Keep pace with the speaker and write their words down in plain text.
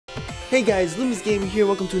Hey guys, Leumas Gamer here.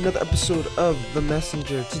 Welcome to another episode of The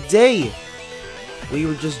Messenger. Today, we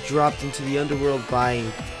were just dropped into the underworld by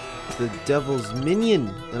the Devil's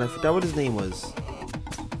minion, and I forgot what his name was.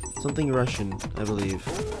 Something Russian, I believe.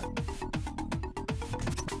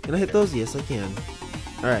 Can I hit those? Yes, I can.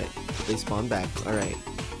 Alright, they spawn back. Alright.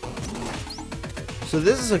 So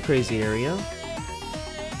this is a crazy area.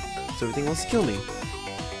 So everything wants to kill me.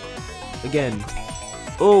 Again.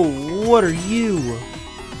 Oh, what are you?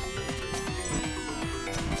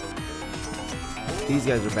 These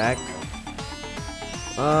guys are back.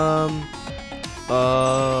 Oh,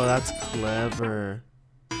 that's clever.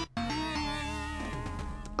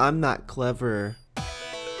 I'm not clever.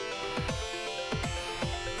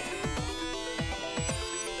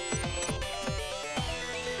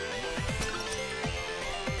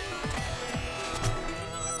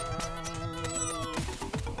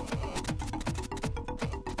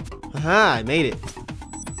 Aha, I made it.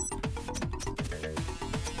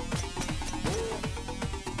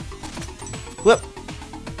 Whoop.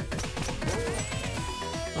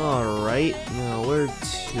 Alright, now where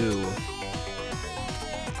to?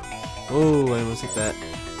 Oh, I almost hit that.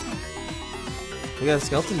 We got a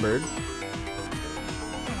skeleton bird.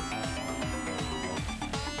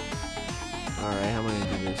 Alright, how am I gonna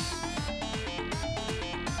do this?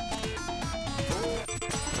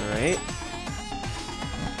 Alright.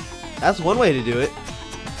 That's one way to do it.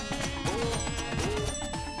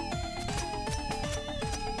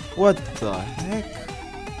 What the heck?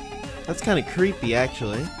 That's kind of creepy,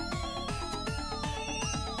 actually.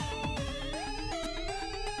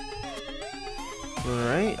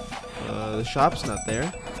 Alright. The shop's not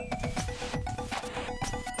there.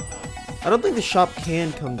 I don't think the shop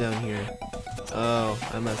can come down here. Oh,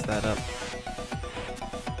 I messed that up.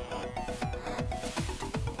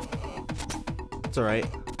 It's alright.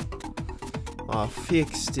 Aw,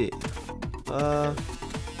 fixed it.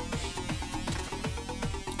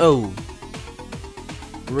 Oh.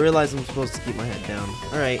 Realize I'm supposed to keep my head down.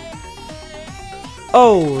 Alright.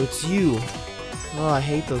 Oh, it's you. Oh, I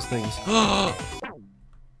hate those things.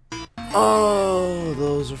 Oh,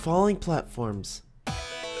 those are falling platforms.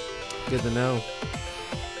 Good to know.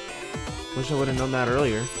 Wish I would have known that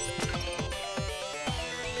earlier.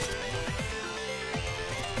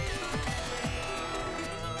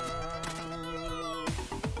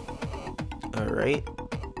 Alright.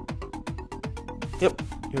 Yep,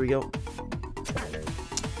 here we go.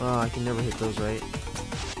 Oh, I can never hit those right.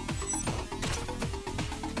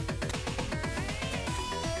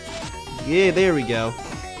 Yeah, there we go.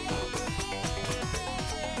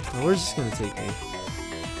 Now, where's this gonna take me?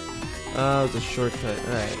 Oh, it's a shortcut.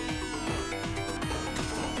 Alright.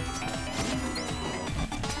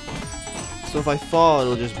 So if I fall,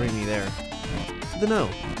 it'll just bring me there. I don't know.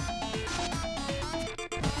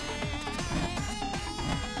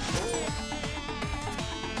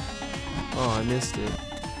 Oh, I missed it.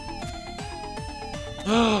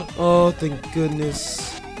 Oh, thank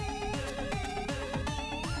goodness.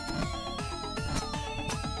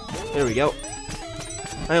 There we go.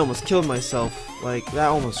 I almost killed myself. Like, that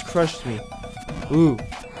almost crushed me. Ooh.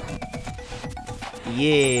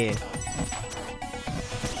 Yeah.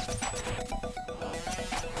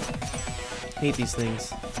 Hate these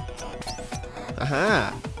things.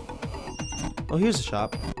 Aha. Oh, here's a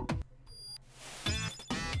shop.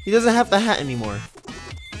 He doesn't have the hat anymore.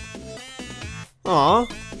 Aw.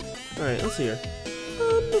 Alright, let's see here.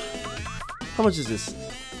 How much is this?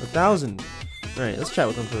 1,000. Alright, let's chat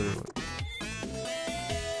with him for a little bit.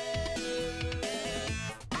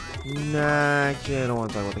 Nah, actually I don't want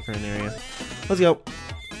to talk about the current area. Let's go.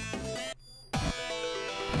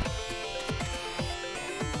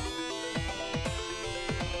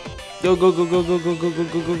 Go, go, go, go, go, go, go, go,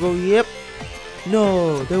 go, go, go. Yep.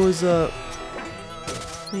 No, there was a...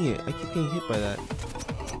 Dang it, I keep getting hit by that.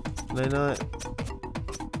 Can I not?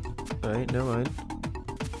 Alright, never mind.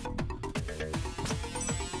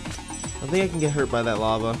 I think I can get hurt by that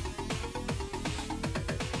lava.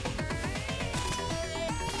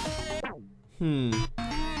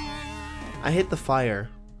 I hit the fire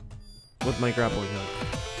with my grappling hook.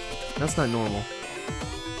 That's not normal.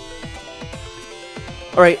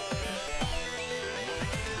 Alright.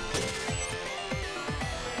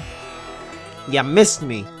 You missed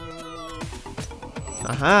me.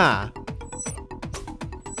 Aha.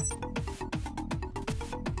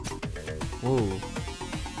 Whoa.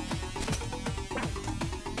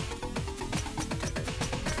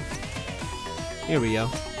 Here we go.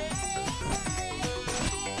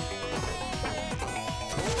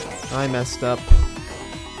 I messed up.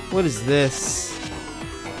 What is this?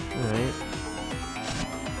 Alright.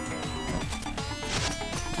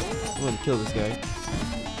 I'm gonna kill this guy.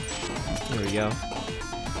 There we go.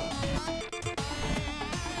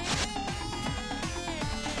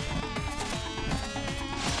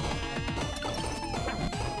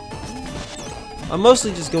 I'm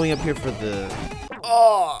mostly just going up here for the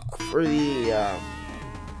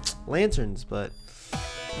lanterns, but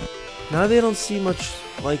now they don't seem much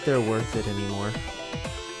like they're worth it anymore.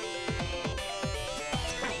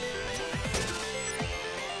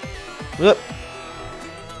 Whoop.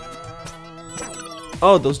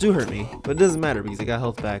 Oh, those do hurt me, but it doesn't matter because I got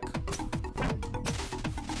health back.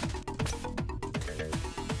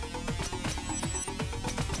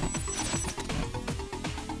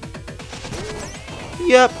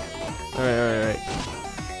 Yep. Alright.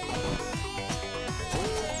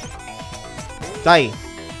 Die.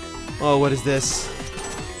 Oh, what is this?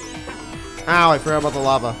 Ow, I forgot about the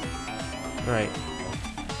lava. Alright.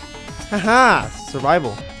 Haha!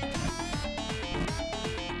 Survival.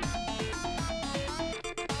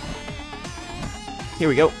 Here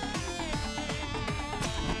we go.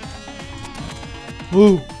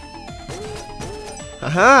 Woo!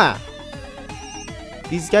 Haha!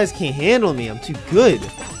 These guys can't handle me. I'm too good.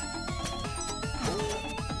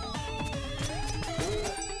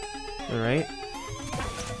 Alright.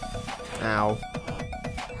 Ow.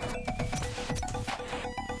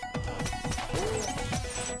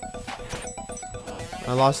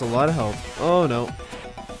 I lost a lot of health. Oh no.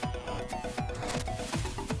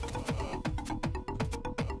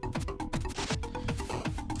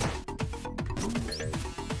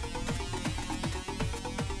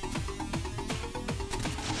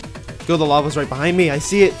 Go, the lava's right behind me. I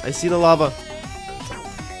see it. I see the lava.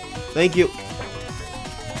 Thank you.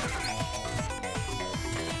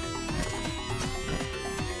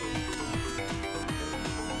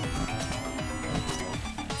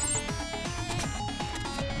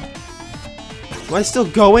 Am I still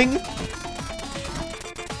going?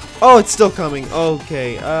 Oh, it's still coming.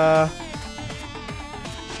 Okay,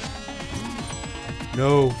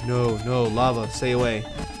 No, lava, stay away.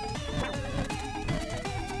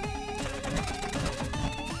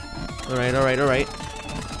 Alright.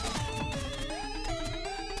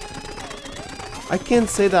 I can't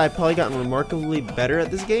say that I've probably gotten remarkably better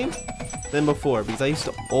at this game than before, because I used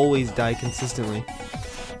to always die consistently.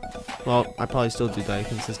 Well, I probably still do die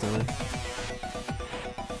consistently.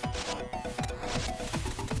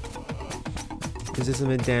 Is this a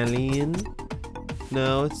medallion?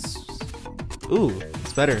 No, it's... Ooh,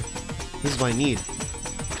 it's better. This is what I need.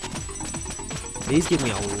 These give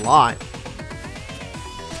me a lot.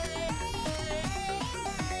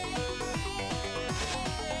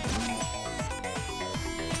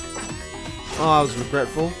 Oh, I was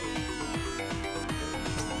regretful.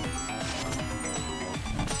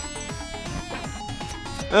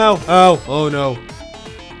 Oh, oh no.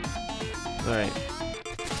 Alright.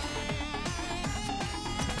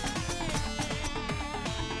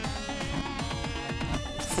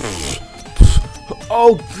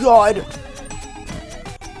 Oh god!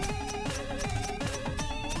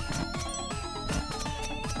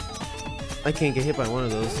 I can't get hit by one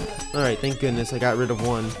of those. Alright, thank goodness I got rid of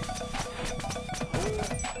one.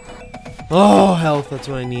 Oh, health, that's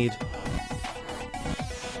what I need.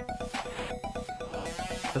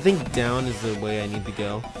 I think down is the way I need to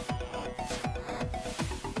go.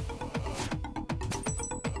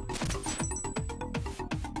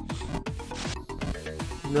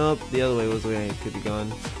 Nope, the other way was the way I could be gone.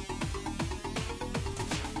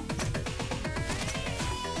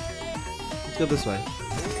 Let's go this way.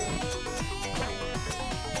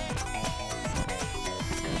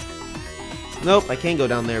 Nope, I can't go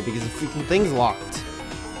down there because the freaking thing's locked.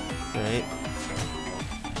 Alright.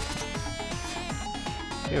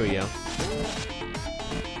 Here we go.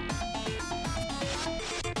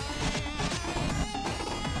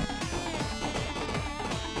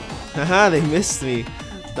 Haha, they missed me.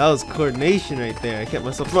 That was coordination right there. I kept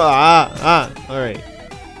myself. Alright.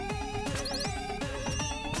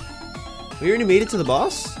 We already made it to the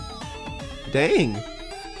boss? Dang.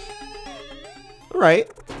 Alright.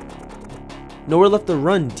 Nowhere left to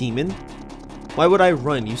run, demon. Why would I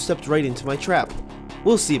run? You stepped right into my trap.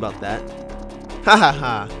 We'll see about that. Ha ha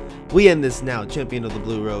ha. We end this now, champion of the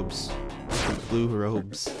blue robes. The blue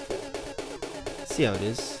robes. See how it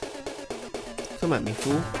is. Come at me,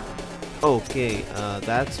 fool. Okay,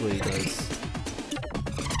 that's what he does.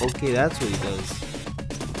 Okay, that's what he does.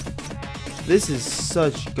 This is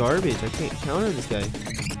such garbage. I can't counter this guy.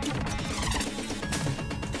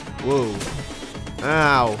 Whoa.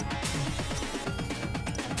 Ow.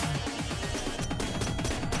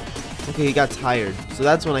 Okay, he got tired. So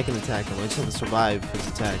that's when I can attack him. I just have to survive his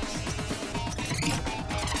attacks.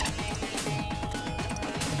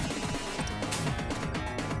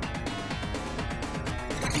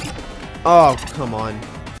 Oh, come on.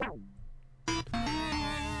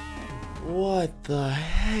 What the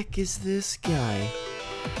heck is this guy?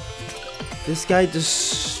 This guy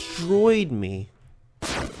destroyed me.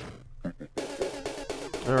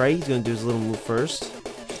 Alright, he's gonna do his little move first.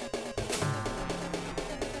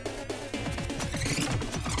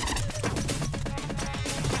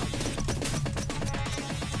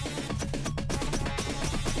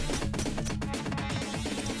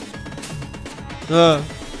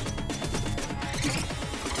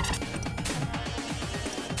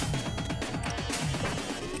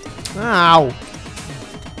 Ow!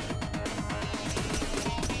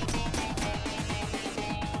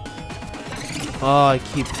 Oh, I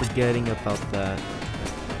keep forgetting about that.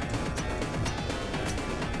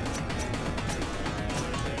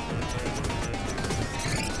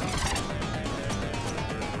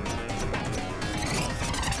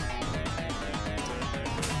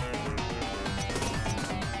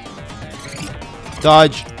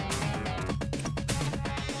 Dodge.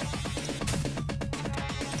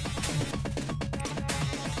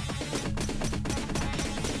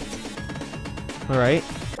 Alright.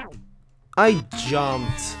 I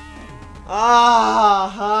jumped.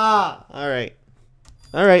 Ah! Alright.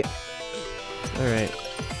 Alright. Alright.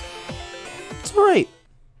 It's alright.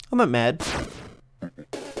 I'm not mad.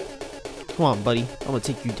 Come on, buddy. I'm gonna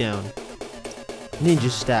take you down. Ninja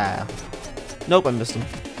style. Nope, I missed him.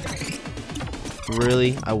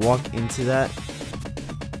 Really? I walk into that?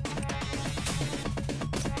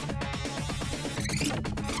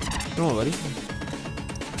 Come on, buddy.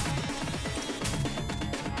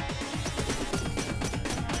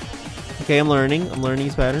 Okay, I'm learning. I'm learning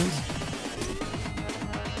his patterns.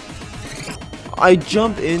 I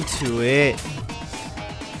jump into it.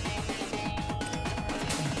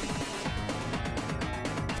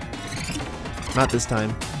 Not this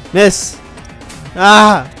time. Miss!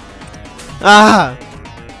 Ah! Ah!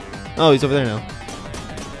 Oh, he's over there now.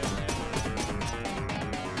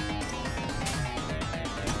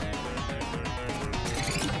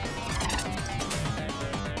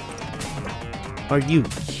 Are you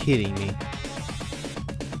kidding me?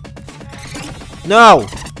 No!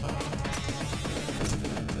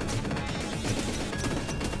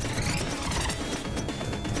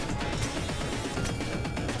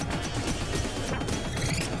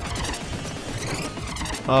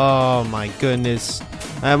 Oh my goodness.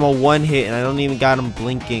 I'm a one hit and I don't even got him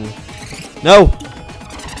blinking. No!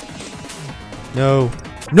 No!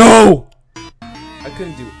 No! I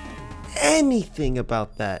couldn't do anything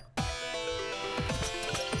about that.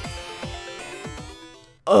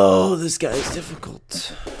 Oh, this guy is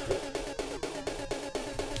difficult.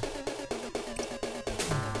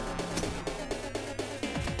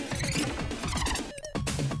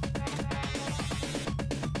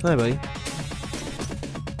 Hi, buddy.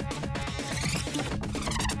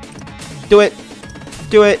 Do it!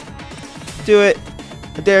 Do it! Do it!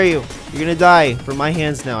 I dare you! You're gonna die from my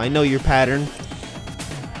hands now. I know your pattern.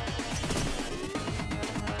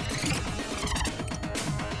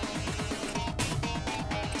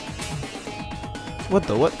 What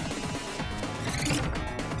the what?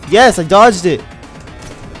 Yes, I dodged it!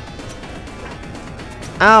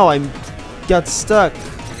 Ow, I got stuck.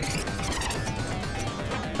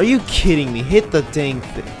 Are you kidding me? Hit the dang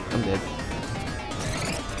thing. I'm dead.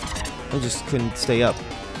 I just couldn't stay up.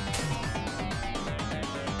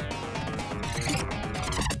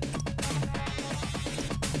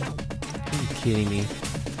 Are you kidding me?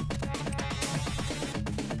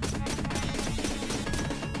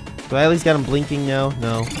 Do I at least got him blinking now?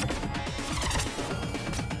 No.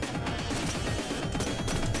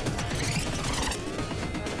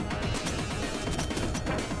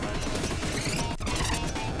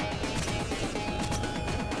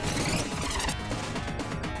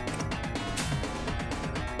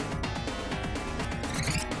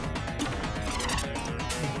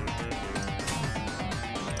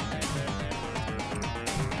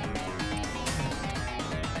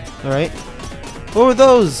 Alright. What were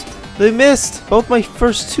those? They missed! Both my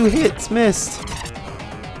first two hits missed!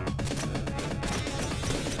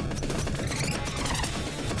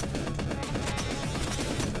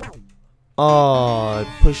 Oh, it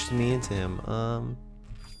pushed me into him. Well,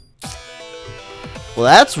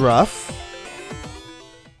 that's rough.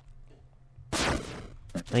 I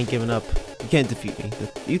ain't giving up. You can't defeat me.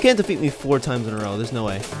 You can't defeat me 4 times in a row. There's no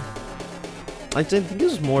way. I think it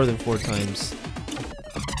was more than 4 times.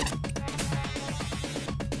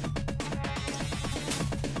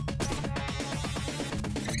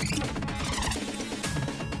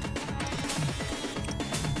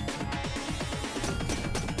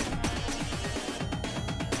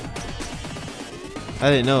 I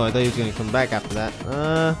didn't know. I thought he was gonna come back after that.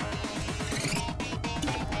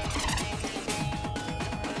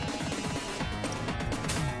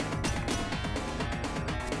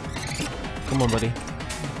 Come on, buddy.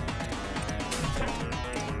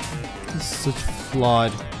 This is such a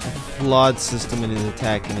flawed system in his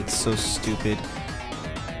attack, and it's so stupid.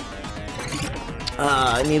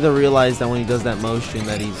 I need to realize that when he does that motion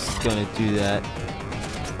that he's gonna do that.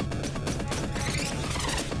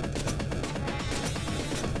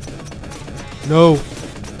 No!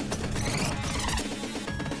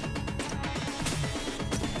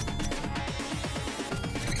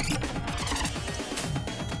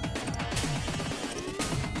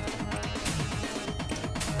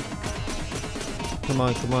 Come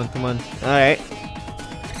on, come on, come on. Alright.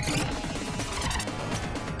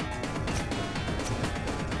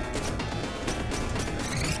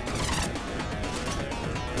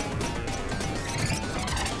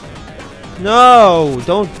 No!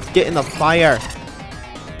 Don't get in the fire.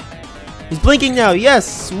 He's blinking now.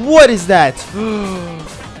 Yes! What is that?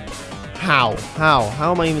 How?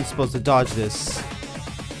 How am I even supposed to dodge this?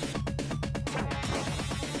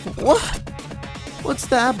 What? What's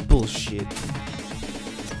that bullshit?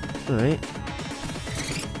 Alright.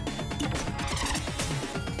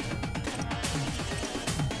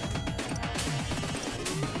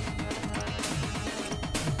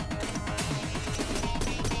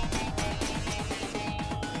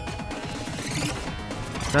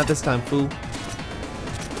 Not this time, fool.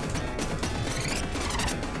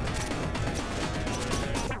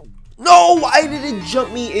 No! Why did it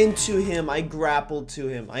jump me into him? I grappled to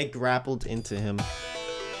him. I grappled into him.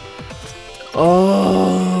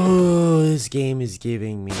 Oh, this game is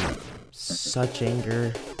giving me such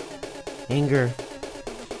anger. Anger.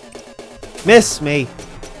 Miss me!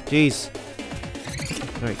 Jeez.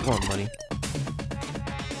 Alright, come on, buddy.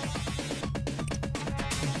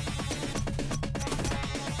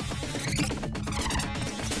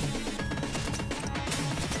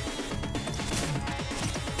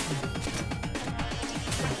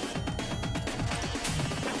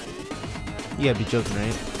 You gotta be joking,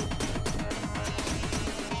 right?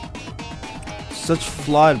 Such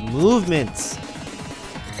flawed movements.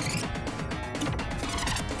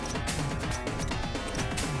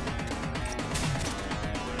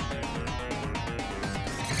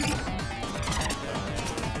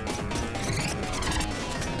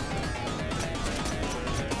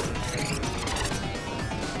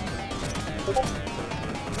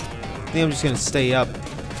 I think I'm just gonna stay up.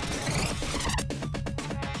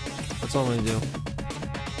 That's all I'm gonna do.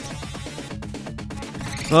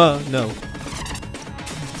 No.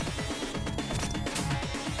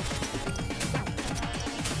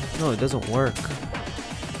 No, it doesn't work.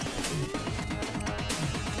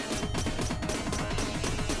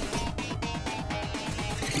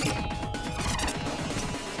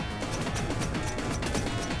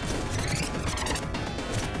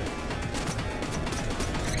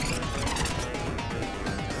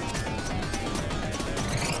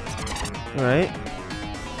 Alright.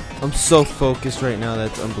 I'm so focused right now,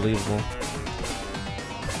 that's unbelievable.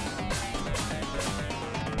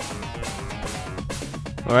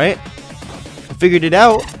 Alright. I figured it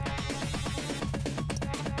out.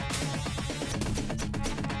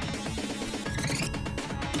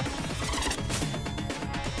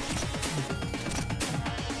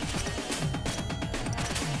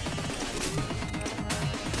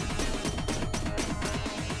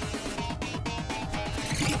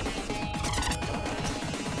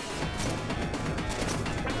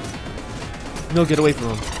 No, get away from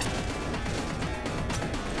him.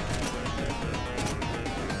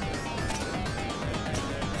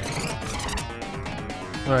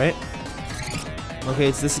 Alright. Okay,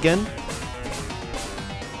 it's this again.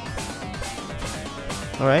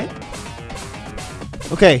 Alright.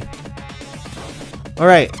 Okay.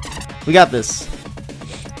 Alright. We got this.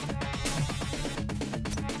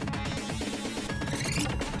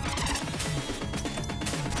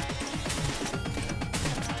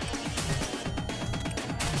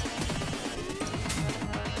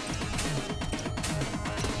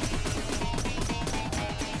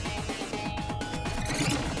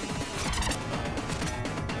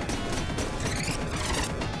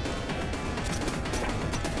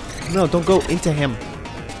 No, don't go into him.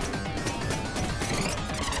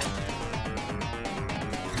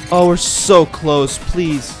 Oh, we're so close,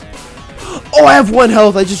 please. Oh, I have 1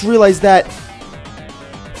 health. I just realized that.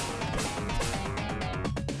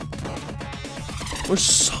 We're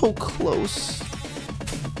so close.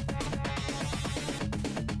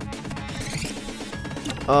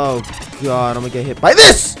 Oh, God. I'm gonna get hit by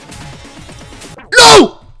this.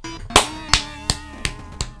 No!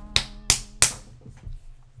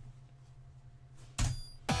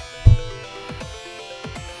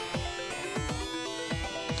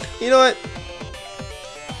 You know what?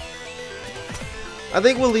 I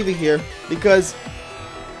think we'll leave it here because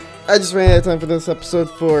I just ran out of time for this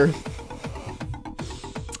episode for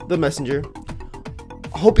The Messenger.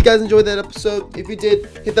 I hope you guys enjoyed that episode. If you did,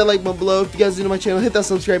 hit that like button below. If you guys are new to my channel, hit that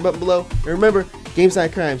subscribe button below. And remember, games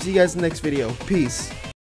not crime. See you guys in the next video. Peace.